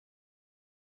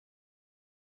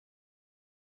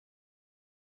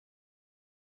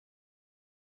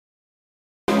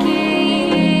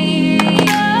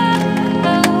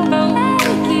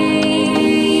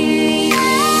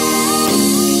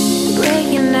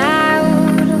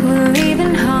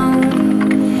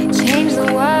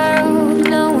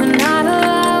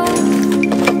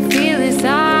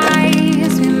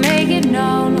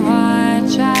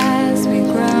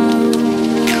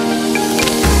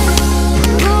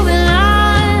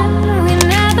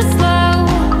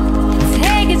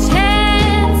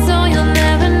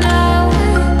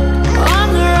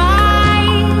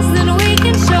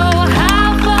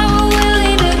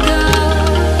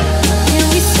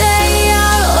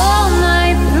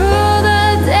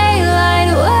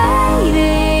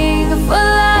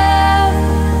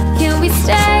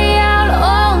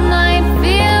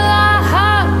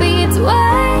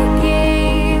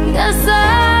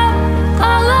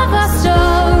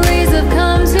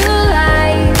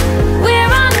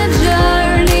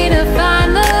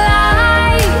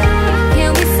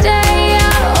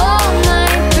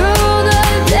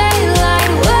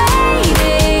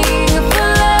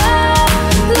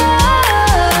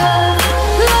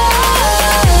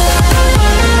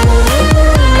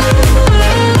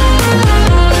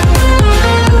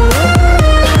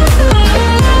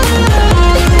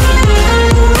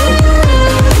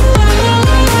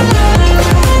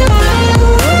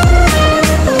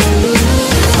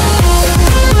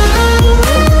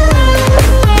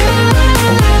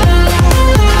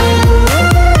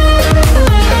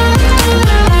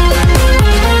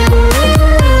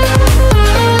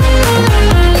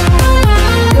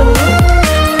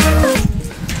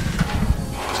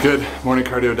Good, morning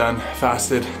cardio done,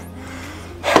 fasted.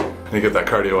 I need to get that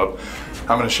cardio up.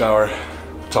 I'm gonna shower,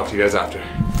 talk to you guys after.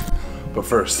 But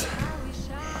first,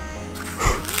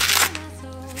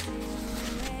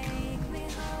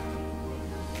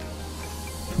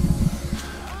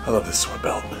 I love this sweat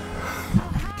belt.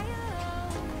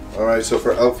 Alright, so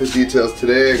for outfit details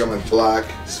today, I got my black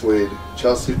suede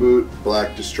Chelsea boot,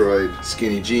 black destroyed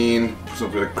skinny jean,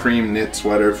 some kind of cream knit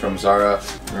sweater from Zara,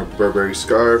 a Burberry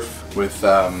scarf with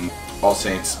All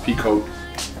Saints pea coat.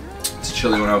 It's a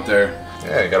chilly one out there.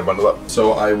 Yeah, you gotta bundle up.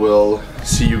 So I will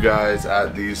see you guys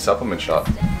at the supplement shop.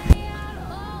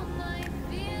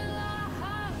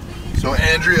 So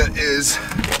Andrea is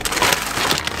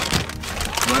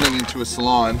running into a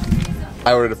salon.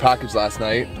 I ordered a package last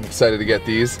night. I'm excited to get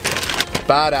these.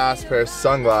 Badass pair of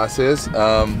sunglasses.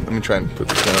 Let me try and put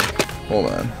this down. Hold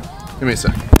on. Give me a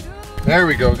sec. There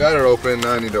we go. Got it open.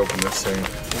 Now I need to open this thing.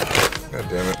 God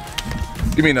damn it.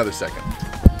 Give me another second.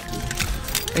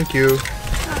 Thank you.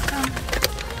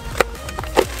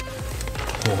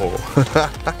 Oh.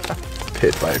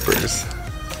 Pit vipers.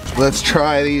 Let's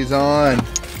try these on.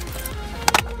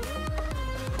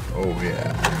 Oh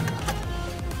yeah.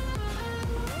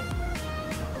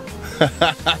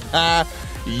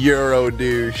 Euro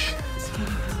douche.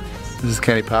 This is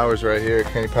Kenny Powers right here.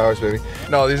 Kenny Powers, baby.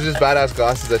 No, these are just badass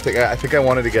glasses. I think I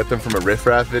wanted to get them from a Riff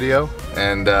Raff video,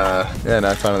 and yeah, now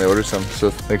I finally ordered some.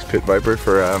 So thanks Pit Viper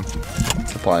for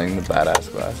supplying the badass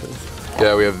glasses.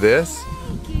 Yeah, we have this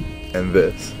and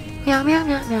this. Meow meow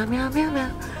meow meow meow meow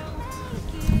meow.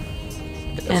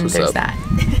 Yeah, and there's up. that.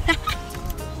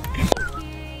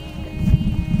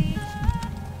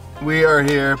 We are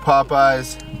here,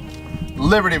 Popeyes,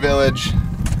 Liberty Village.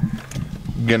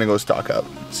 Gonna go stock up,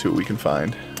 see what we can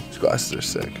find. These glasses are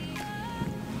sick.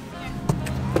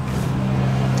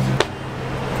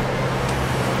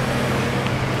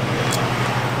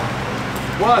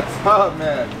 What's up,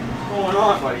 man? What's going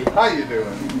on, buddy? How you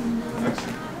doing?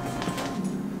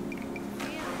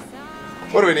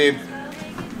 What do we need?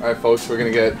 All right, folks, we're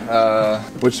gonna get,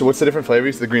 what's the different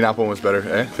flavors? The green apple one was better,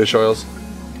 eh? Fish oils.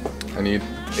 I need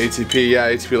ATP, yeah,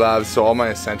 ATP Labs. So all my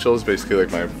essentials, basically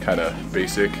like my kind of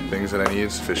basic things that I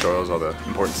need, fish oils, all the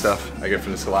important stuff I get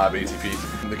from this lab,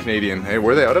 ATP. The Canadian, hey,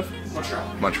 where are they out of?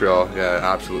 Montreal. Montreal, yeah,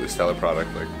 absolutely stellar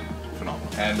product, like phenomenal.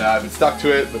 And I've been stuck to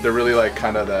it, but they're really like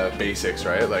kind of the basics,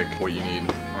 right? Like what you need.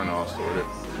 I don't know how else to order.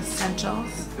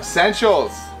 Essentials.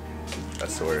 Essentials!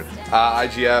 That's the word.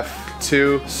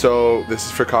 IGF-2, so this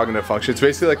is for cognitive function. It's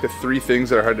basically like the three things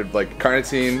that are hard to, like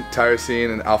carnitine,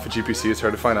 tyrosine, and alpha GPC. It's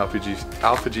hard to find alpha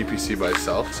GPC by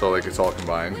itself, so like it's all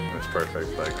combined, and it's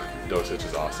perfect. Like dosage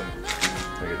is awesome.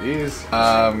 Look at these.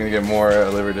 I'm gonna get more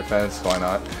liver defense, why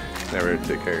not? Never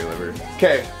take care of your liver.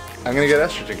 Okay, I'm gonna get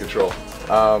estrogen control.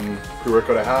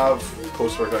 Pre-workout I have,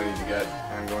 post-workout I need to get.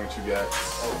 I'm going to get,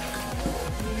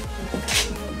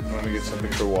 I'm going to get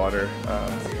something for water,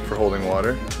 for holding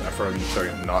water.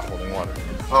 Sorry, not holding water.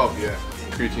 Oh yeah,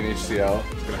 creatine HCl.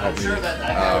 It's going to help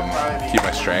me keep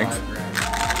my strength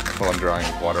while I'm drawing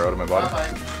water out of my body.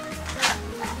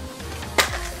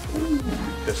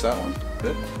 Kiss that one.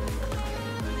 Good.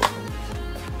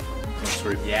 Oh,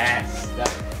 sweet. Yes.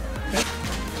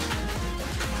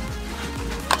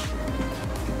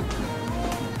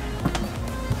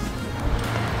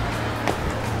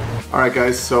 Alright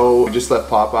guys, so I just left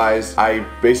Popeyes. I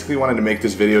basically wanted to make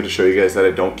this video to show you guys that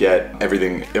I don't get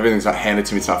everything's not handed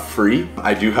to me, it's not free.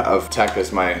 I do have Tech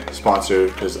as my sponsor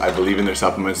because I believe in their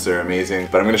supplements, they're amazing.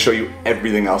 But I'm gonna show you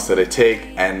everything else that I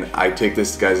take, and I take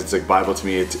this, guys, it's like Bible to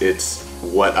me. It's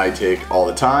what I take all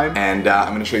the time, and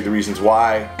I'm gonna show you the reasons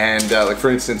why. And like for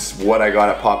instance, what I got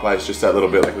at Popeyes, just that little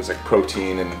bit, like it was like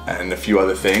protein and a few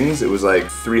other things. It was like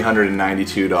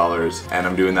 $392, and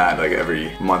I'm doing that like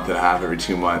every month and a half, every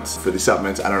 2 months for these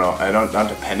supplements. I don't know, I'm not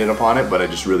dependent upon it, but I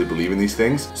just really believe in these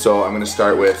things. So I'm gonna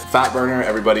start with Fat Burner,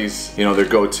 everybody's, you know, their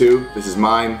go-to. This is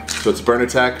mine. So it's Burner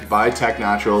Tech by Tech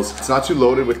Naturals. It's not too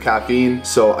loaded with caffeine,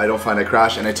 so I don't find I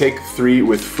crash. And I take 3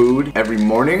 with food every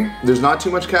morning. There's not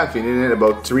too much caffeine in it,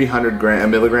 about 300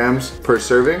 milligrams per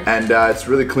serving, and it's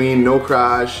really clean, no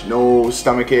crash, no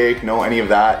stomach ache, no any of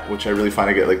that, which I really find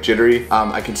I get like jittery.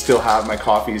 I can still have my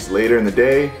coffees later in the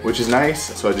day, which is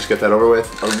nice, so I just get that over with.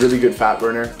 A really good fat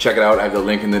burner. Check it out, I have the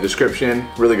link in the description.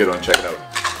 Really good one, check it out.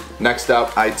 Next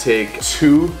up, I take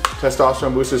 2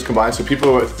 testosterone boosters combined. So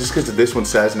people, just because this one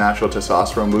says natural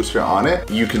testosterone booster on it,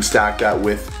 you can stack that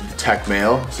with Tech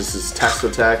Male. So this is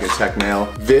Tech and Tech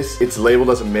Male. It's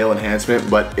labeled as a male enhancement,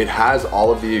 but it has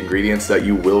all of the ingredients that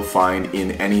you will find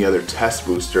in any other test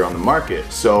booster on the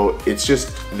market. So it's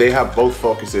just, they have both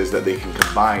focuses that they can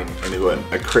combine into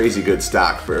a crazy good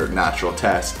stack for natural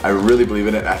test. I really believe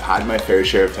in it. I've had my fair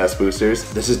share of test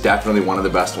boosters. This is definitely one of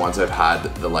the best ones I've had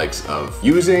the likes of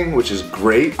using, which is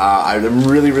great. I'm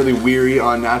really weary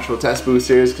on natural test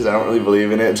boosters because I don't really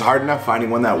believe in it. It's hard enough finding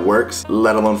one that works,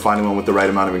 let alone finding one with the right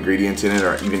amount of ingredients in it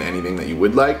or even anything that you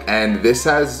would like. And this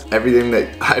has everything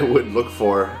that I would look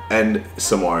for and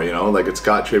some more, you know, like it's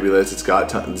got tribulates, it's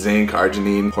got zinc,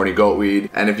 arginine, horny goatweed,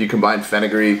 and if you combine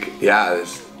fenugreek, yeah,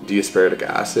 there's D-aspartic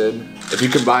acid. If you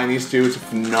combine these two, it's a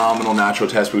phenomenal natural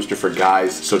test booster for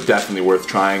guys, so definitely worth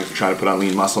trying if you're trying to put on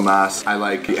lean muscle mass. I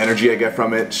like the energy I get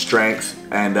from it, strength,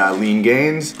 and lean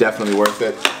gains, definitely worth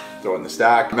it. Throw it in the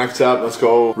stack. Next up, let's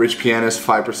go Rich Pianist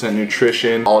 5%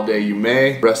 Nutrition. All Day You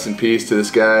May. Rest in peace to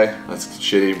this guy. That's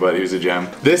shitty, but he was a gem.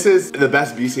 This is the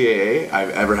best BCAA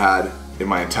I've ever had in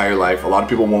my entire life. A lot of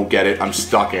people won't get it. I'm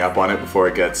stocking up on it before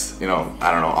it gets, you know, I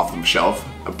don't know, off the shelf.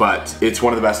 But it's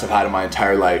one of the best I've had in my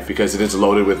entire life because it is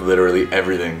loaded with literally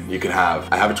everything you can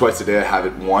have. I have it twice a day. I have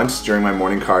it once during my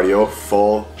morning cardio,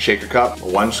 full shaker cup,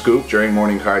 1 scoop during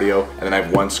morning cardio, and then I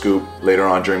have 1 scoop later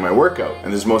on during my workout.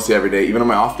 And this is mostly every day. Even on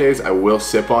my off days, I will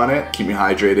sip on it, keep me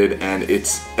hydrated, and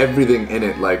it's everything in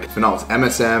it, like phenols,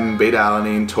 MSM,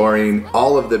 beta-alanine, taurine,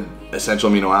 all of the essential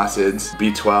amino acids,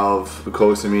 B12,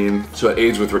 glucosamine. So it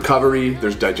aids with recovery.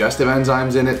 There's digestive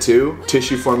enzymes in it too,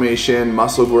 tissue formation,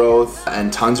 muscle growth,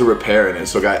 and tons of repair in it.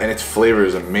 So guys, and its flavor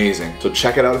is amazing. So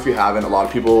check it out if you haven't. A lot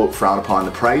of people frown upon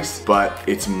the price, but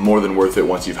it's more than worth it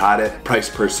once you've had it. Price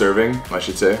per serving, I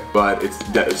should say, but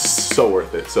it's so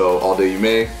worth it. So All Day You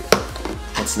May.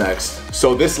 What's next?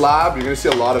 So this lab, you're gonna see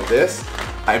a lot of this.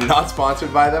 I'm not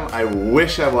sponsored by them. I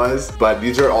wish I was, but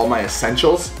these are all my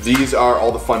essentials. These are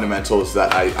all the fundamentals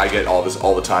that I get all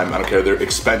the time. I don't care, they're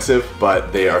expensive,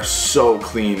 but they are so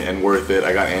clean and worth it.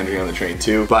 I got Andrea on the train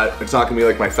too, but it's not gonna be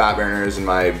like my fat burners and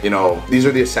my, you know, these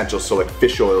are the essentials. So like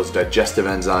fish oils, digestive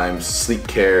enzymes, sleep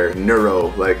care, neuro,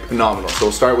 like phenomenal. So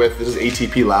we'll start with, this is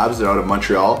ATP Labs, they're out of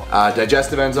Montreal.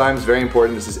 Digestive enzymes, very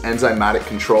important. This is enzymatic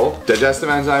control. Digestive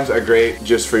enzymes are great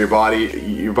just for your body.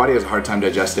 Your body has a hard time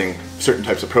digesting certain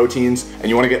types of proteins, and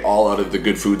you want to get all out of the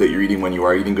good food that you're eating when you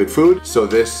are eating good food. So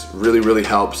this really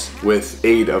helps with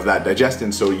aid of that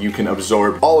digestion, so you can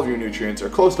absorb all of your nutrients or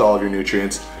close to all of your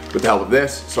nutrients with the help of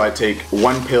this. So I take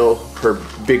 1 pill per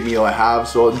big meal I have,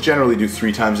 so I'll generally do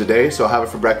 3 times a day. So I'll have it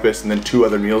for breakfast and then 2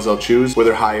 other meals I'll choose where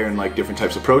they're higher in like different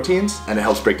types of proteins, and it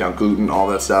helps break down gluten, all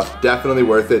that stuff. Definitely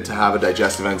worth it to have a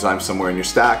digestive enzyme somewhere in your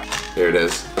stack. There it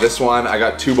is. This one, I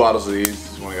got 2 bottles of these.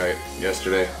 This one I got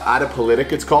yesterday.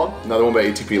 Adipolytic it's called, another one by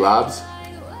ATP Labs.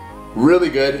 Really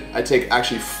good. I take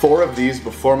actually 4 of these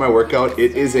before my workout.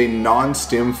 It is a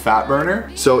non-stim fat burner.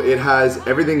 So it has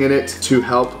everything in it to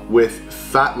help with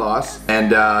fat loss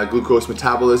and glucose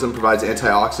metabolism, provides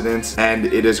antioxidants, and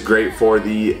it is great for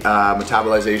the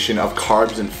metabolization of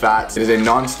carbs and fats. It is a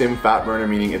non-stim fat burner,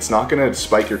 meaning it's not gonna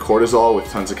spike your cortisol with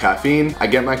tons of caffeine. I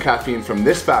get my caffeine from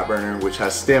this fat burner, which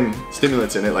has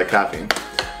stimulants in it like caffeine.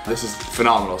 This is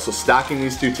phenomenal. So stacking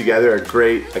these 2 together are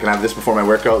great. I can have this before my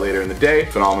workout later in the day.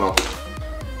 Phenomenal.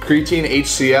 Creatine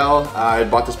HCl, I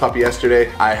bought this puppy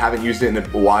yesterday. I haven't used it in a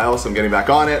while, so I'm getting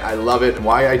back on it. I love it.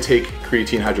 Why I take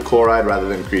creatine hydrochloride rather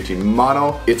than creatine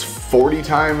mono. It's 40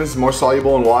 times more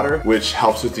soluble in water, which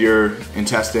helps with your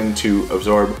intestine to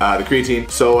absorb the creatine.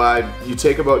 So you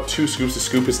take about 2 scoops. The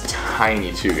scoop is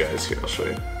tiny too, guys. Here, I'll show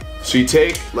you. So you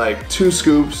take like 2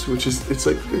 scoops, which is, it's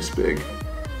like this big.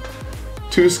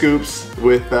 2 scoops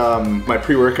with my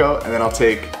pre-workout, and then I'll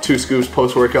take 2 scoops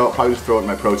post-workout, probably just throw it in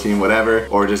my protein, whatever,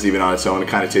 or just leave it on its own. It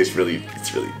kind of tastes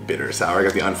it's really bitter or sour. I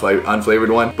got the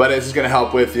unflavored one, but it's just gonna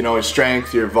help with, you know, your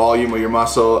strength, your volume of your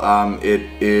muscle. It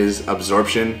is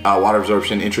absorption, water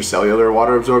absorption, intracellular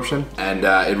water absorption, and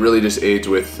it really just aids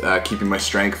with keeping my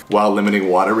strength while limiting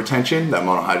water retention that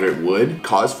monohydrate would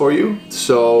cause for you.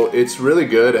 So it's really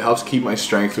good. It helps keep my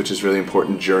strength, which is really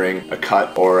important during a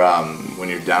cut or when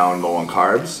you're down low on carbs.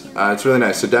 It's really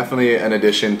nice. So definitely an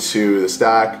addition to the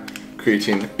stack.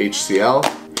 Creatine HCl.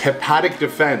 Hepatic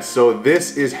defense. So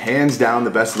this is hands down the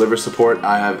best liver support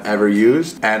I have ever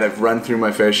used, and I've run through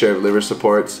my fair share of liver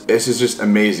supports. This is just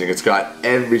amazing. It's got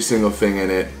every single thing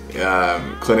in it.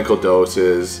 clinical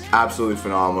doses, absolutely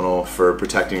phenomenal for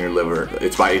protecting your liver.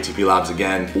 It's by ATP Labs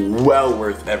again, well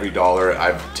worth every dollar.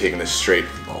 I've taken this straight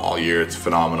all year, it's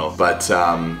phenomenal. But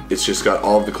it's just got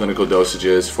all of the clinical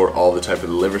dosages for all the type of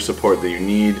liver support that you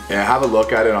need. And have a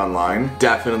look at it online.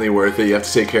 Definitely worth it. You have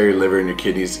to take care of your liver and your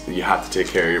kidneys. You have to take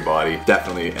care of your body.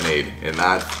 Definitely an aid in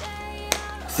that.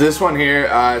 So this one here,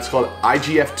 it's called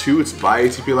IGF-2. It's by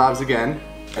ATP Labs again.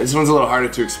 This one's a little harder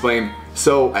to explain.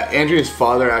 So Andrea's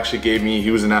father actually gave me,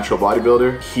 he was a natural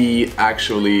bodybuilder. He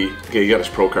actually, okay, he got his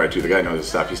pro card too. The guy knows his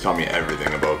stuff. He's taught me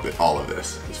everything about all of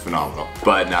this. It's phenomenal.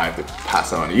 But now I have to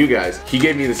pass that on to you guys. He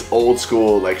gave me this old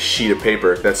school like sheet of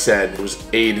paper that said it was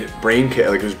aid brain care,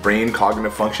 like it was brain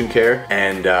cognitive function care.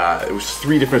 And it was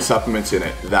 3 different supplements in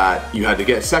it that you had to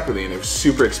get separately, and it was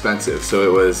super expensive. So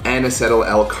it was N-acetyl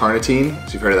L-carnitine,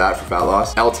 so you've heard of that for fat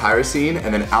loss, L-tyrosine,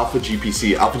 and then alpha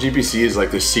GPC. Alpha GPC is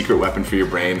like the secret weapon for your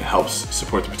brain. Helps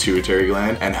support the pituitary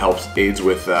gland and aids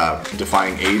with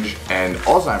defying age, and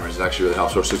Alzheimer's actually really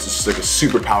helps. So it's just like a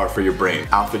superpower for your brain,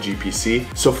 alpha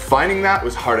GPC. So finding that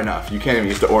was hard enough. You can't even,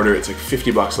 you have to order it. It's like 50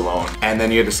 bucks alone, and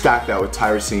then you had to stack that with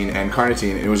tyrosine and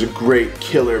carnitine, and it was a great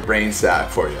killer brain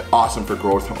stack for you. Awesome for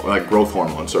growth, like growth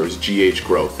hormones. So it was GH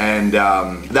growth, and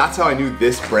that's how I knew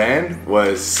this brand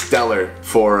was stellar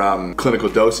for clinical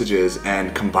dosages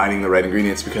and combining the right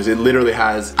ingredients, because it literally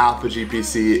has alpha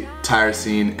GPC,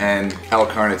 tyrosine, and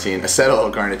L-carnitine, acetyl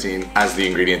L-carnitine as the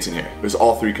ingredients in here. It was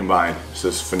all 3 combined. So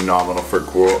it's phenomenal for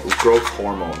growth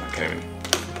hormone. I can't even.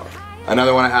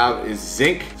 Another one I have is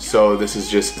zinc. So this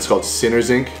is just, it's called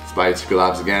Zinc. It's by ATP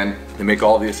Labs again. They make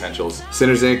all the essentials.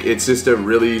 Zinc, it's just a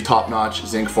really top-notch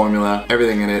zinc formula.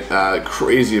 Everything in it,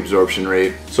 crazy absorption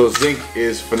rate. So zinc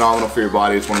is phenomenal for your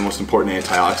body. It's one of the most important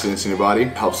antioxidants in your body.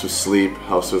 Helps with sleep,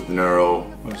 helps with neuro,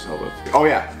 what does it help with? Oh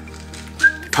yeah,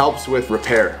 helps with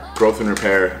repair. Growth and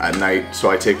repair at night.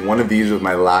 So I take one of these with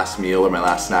my last meal or my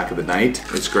last snack of the night.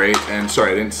 It's great. And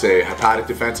sorry, I didn't say hepatic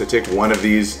defense. I take one of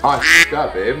these. Oh, I f***ed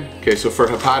up, babe. Okay, so for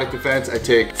hepatic defense, I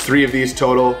take 3 of these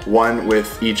total, 1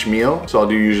 with each meal. So I'll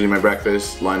do usually my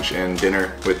breakfast, lunch, and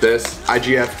dinner with this.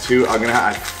 IGF-2, I'm gonna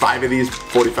have 5 of these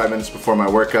 45 minutes before my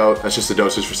workout. That's just a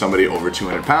dosage for somebody over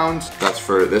 200 pounds. That's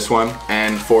for this one.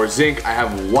 And for zinc, I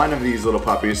have 1 of these little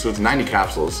puppies. So it's 90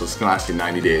 capsules, so it's gonna last you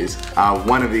 90 days.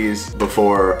 1 of these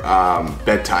before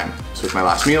bedtime. So it's my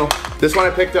last meal. This one I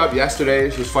picked up yesterday.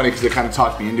 It was funny because it kind of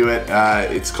talked me into it.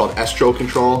 It's called Estro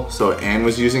Control. So Anne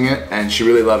was using it and she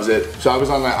really loves it. So I was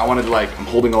on that, I wanted to like, I'm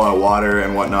holding a lot of water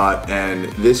and whatnot, and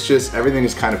this just, everything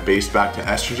is kind of based back to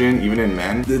estrogen, even in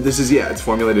men. This is, yeah, it's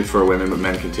formulated for women, but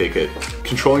men can take it.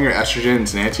 Controlling your estrogen,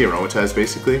 it's an anti-aromatase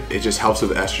basically. It just helps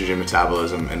with estrogen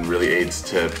metabolism and really aids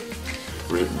to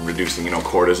reducing, you know,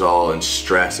 cortisol and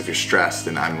stress. If you're stressed,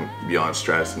 and I'm beyond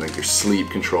stressed, and like your sleep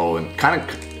control, and kind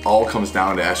of all comes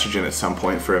down to estrogen at some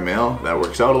point for a male that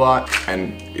works out a lot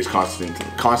and is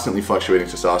constantly fluctuating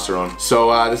testosterone.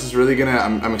 So this is really gonna,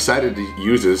 I'm excited to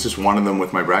use it. It's just one of them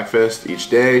with my breakfast each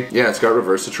day. Yeah, it's got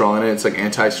resveratrol in it. It's like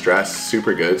anti-stress,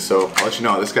 super good. So I'll let you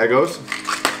know how this guy goes.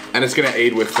 And it's gonna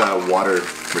aid with water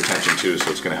retention too, so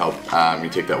it's gonna help you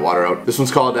take that water out. This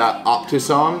one's called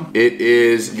Optisom. It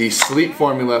is the sleep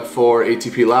formula for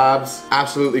ATP Labs.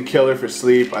 Absolutely killer for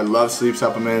sleep. I love sleep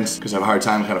supplements because I have a hard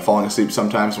time kind of falling asleep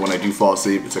sometimes. When I do fall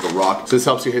asleep, it's like a rock. So this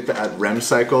helps you hit that REM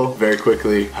cycle very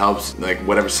quickly. Helps like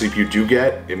whatever sleep you do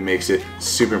get, it makes it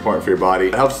super important for your body.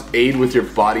 It helps aid with your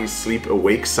body's sleep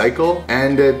awake cycle,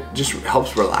 and it just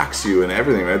helps relax you and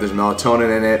everything, right? There's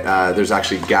melatonin in it. There's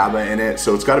actually GABA in it.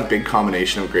 So it's got a big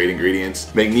combination of great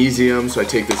ingredients. Magnesium, so I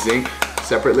take the zinc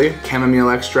separately.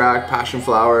 Chamomile extract, passion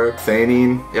flower,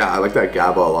 theanine. Yeah, I like that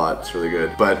GABA a lot. It's really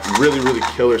good. But really, really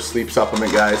killer sleep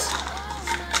supplement, guys.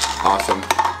 Awesome.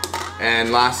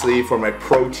 And lastly, for my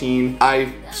protein,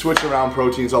 I switch around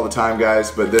proteins all the time, guys,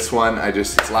 but this one,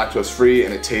 it's lactose free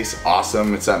and it tastes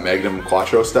awesome. It's that Magnum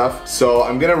Quattro stuff. So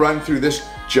I'm gonna run through this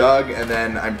jug, and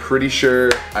then I'm pretty sure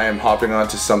I am hopping on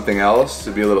to something else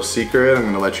to be a little secret. I'm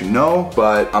gonna let you know,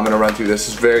 but I'm gonna run through this.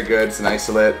 It's very good. It's an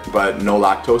isolate, but no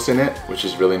lactose in it, which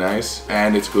is really nice.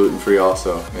 And it's gluten-free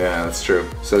also. Yeah, that's true.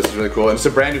 So this is really cool. And it's a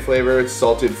brand new flavor. It's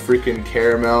salted freaking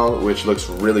caramel, which looks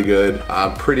really good.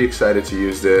 I'm pretty excited to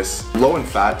use this. Low in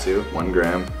fat too, 1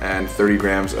 gram, and 30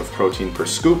 grams of protein per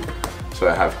scoop. So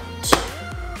I have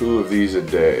 2 of these a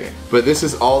day. But this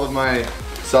is all of my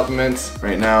supplements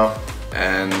right now.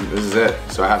 And this is it.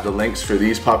 So I have the links for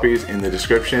these puppies in the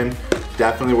description.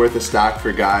 Definitely worth a stack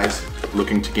for guys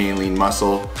looking to gain lean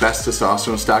muscle. Best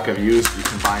testosterone stack I've used. You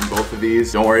combine both of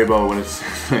these. Don't worry about when it's,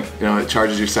 you know, it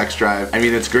charges your sex drive. I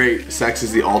mean, it's great. Sex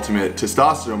is the ultimate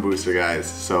testosterone booster, guys.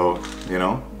 So, you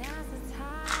know,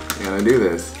 you're gonna do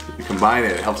this. You combine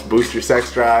it, it helps boost your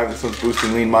sex drive. This one's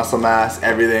boosting lean muscle mass,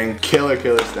 everything. Killer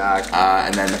stack.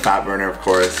 And then the fat burner, of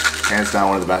course, hands down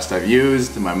one of the best I've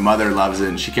used. My mother loves it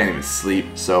and she can't even sleep.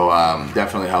 So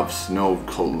definitely helps, no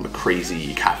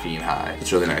crazy caffeine high.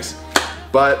 It's really nice.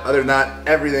 But other than that,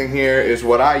 everything here is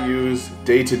what I use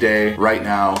day to day right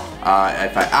now.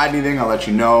 If I add anything, I'll let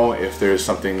you know. If there's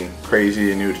something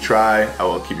crazy and new to try, I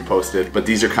will keep you posted. But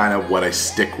these are kind of what I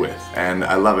stick with and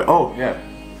I love it. Oh yeah.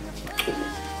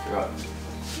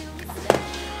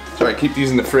 So I keep these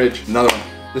in the fridge. Another one.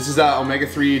 This is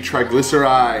omega-3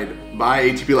 triglyceride by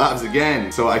ATP Labs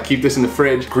again. So I keep this in the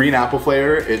fridge. Green apple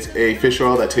flavor. It's a fish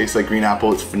oil that tastes like green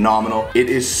apple. It's phenomenal. It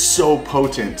is so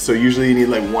potent. So usually you need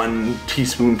like 1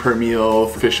 teaspoon per meal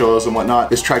for fish oils and whatnot.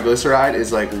 This triglyceride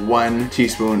is like 1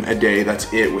 teaspoon a day.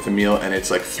 That's it with a meal, and it's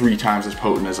like 3 times as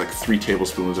potent as like 3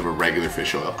 tablespoons of a regular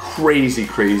fish oil. Crazy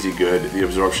good. The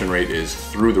absorption rate is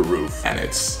through the roof, and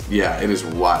it's, yeah, it is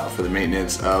wild for the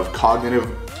maintenance of cognitive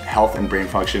health and brain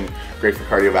function. Great for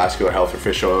cardiovascular health for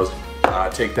fish oils.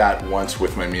 Take that once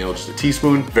with my meal, just a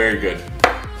teaspoon, very good.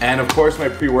 And of course my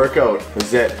pre-workout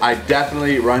is it. I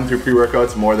definitely run through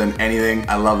pre-workouts more than anything.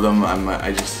 I love them.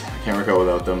 I can't work out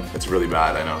without them. It's really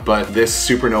bad, I know. But this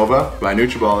Supernova by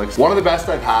Nutribolics, one of the best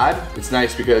I've had. It's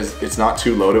nice because it's not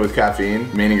too loaded with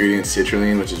caffeine. Main ingredient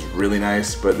citrulline, which is really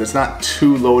nice, but it's not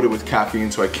too loaded with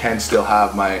caffeine, so I can still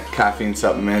have my caffeine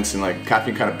supplements, and like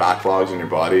caffeine kind of backlogs in your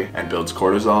body and builds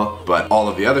cortisol, but all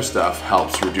of the other stuff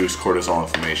helps reduce cortisol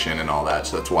inflammation and all that,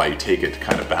 so that's why you take it to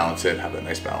kind of balance it, have that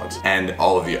nice balance, and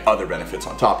all of the other benefits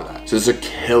on top of that. So this is a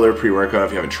killer pre-workout if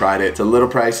you haven't tried it. It's a little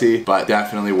pricey, but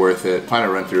definitely worth it. Trying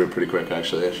to run through it pretty quick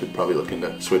actually. I should probably look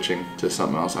into switching to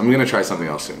something else. I'm gonna try something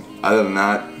else soon. Other than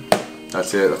that,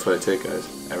 that's it. That's what I take, guys.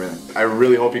 Everything. I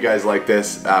really hope you guys like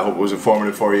this. I hope it was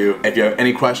informative for you. If you have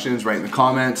any questions, write in the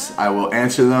comments. I will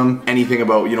answer them. Anything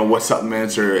about, you know, what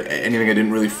supplements or anything I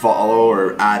didn't really follow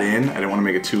or add in. I didn't want to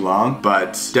make it too long,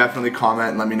 but definitely comment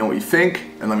and let me know what you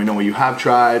think, and let me know what you have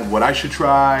tried, what I should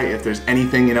try, if there's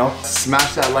anything, you know.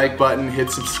 Smash that like button, hit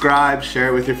subscribe, share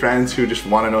it with your friends who just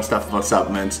want to know stuff about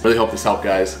supplements. Really hope this helped,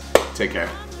 guys. Take care.